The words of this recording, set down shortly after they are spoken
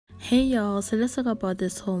Hey y'all, so let's talk about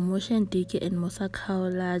this whole Moshe Ndiki and Musa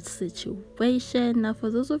khawula situation. Now, for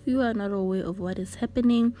those of you who are not aware of what is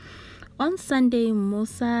happening, on Sunday,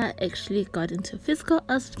 Musa actually got into physical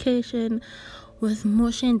altercation with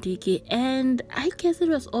Moshe Ndiki, and I guess it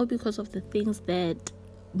was all because of the things that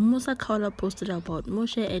Musa khawula posted about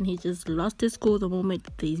Moshe, and he just lost his cool the moment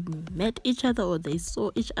they met each other or they saw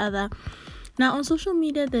each other. Now, on social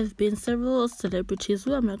media, there have been several celebrities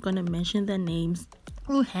who I'm not going to mention their names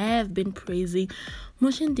who have been praising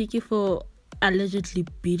Moshe Ndiki for allegedly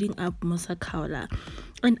beating up Musa khawula.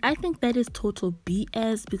 And I think that is total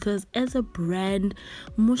BS, because as a brand,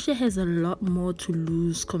 Moshe has a lot more to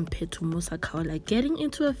lose compared to Musa khawula. Getting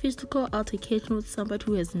into a physical altercation with somebody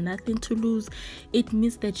who has nothing to lose, it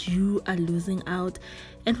means that you are losing out.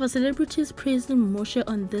 And for celebrities praising Moshe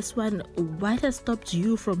on this one, what has stopped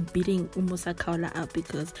you from beating Musa khawula up?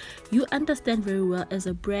 Because you understand very well, as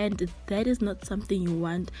a brand, that is not something you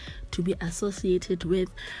want to be associated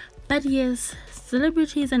with. But yes,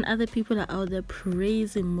 celebrities and other people are out there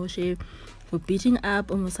praising Moshe for beating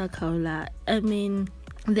up Musa khawula. I mean,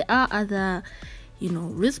 there are other,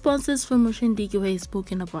 responses from Moshe Ndiki where he's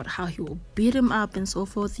spoken about how he will beat him up and so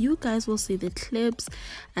forth. You guys will see the clips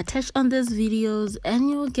attached on these videos, and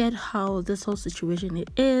you'll get how this whole situation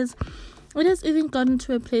is. It has even gotten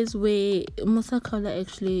to a place where Musa khawula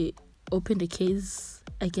actually opened a case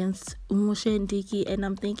against Moshe Ndiki, and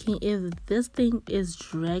I'm thinking, if this thing is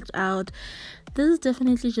dragged out, this is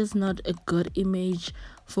definitely just not a good image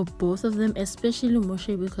for both of them, especially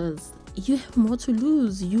Moshe, because you have more to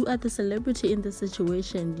lose. You are the celebrity in the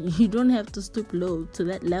situation. You don't have to stoop low to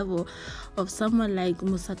that level of someone like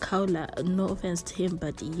Musa khawula. No offense to him,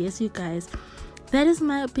 but yes, you guys, that is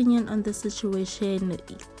my opinion on the situation.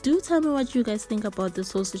 Do tell me what you guys think about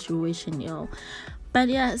this whole situation, y'all. But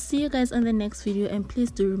yeah, see you guys on the next video, and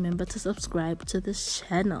please do remember to subscribe to this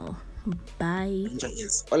channel. Bye.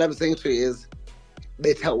 All I'm saying to you is,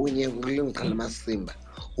 better unye ngilungikhala Simba.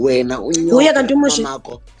 Wena unyo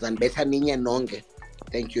mako than better ninye nonke.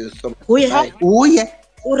 Thank you so much. Uye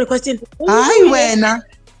requesting. Hayi wena.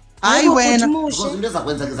 Because into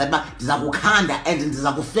ezakwenza ke zathi ndiza kukhanda and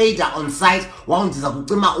ndiza kuflater on site while ndiza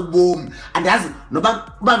kucima ubomi. Andazi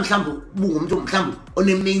noba mhlawumbe ubungumuntu mhlawumbe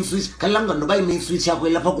one main switch, khalanga noba i main switch yakho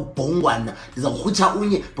lapha kubhongwana ndiza kukhutha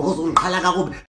unye because ungiqhala kakubi.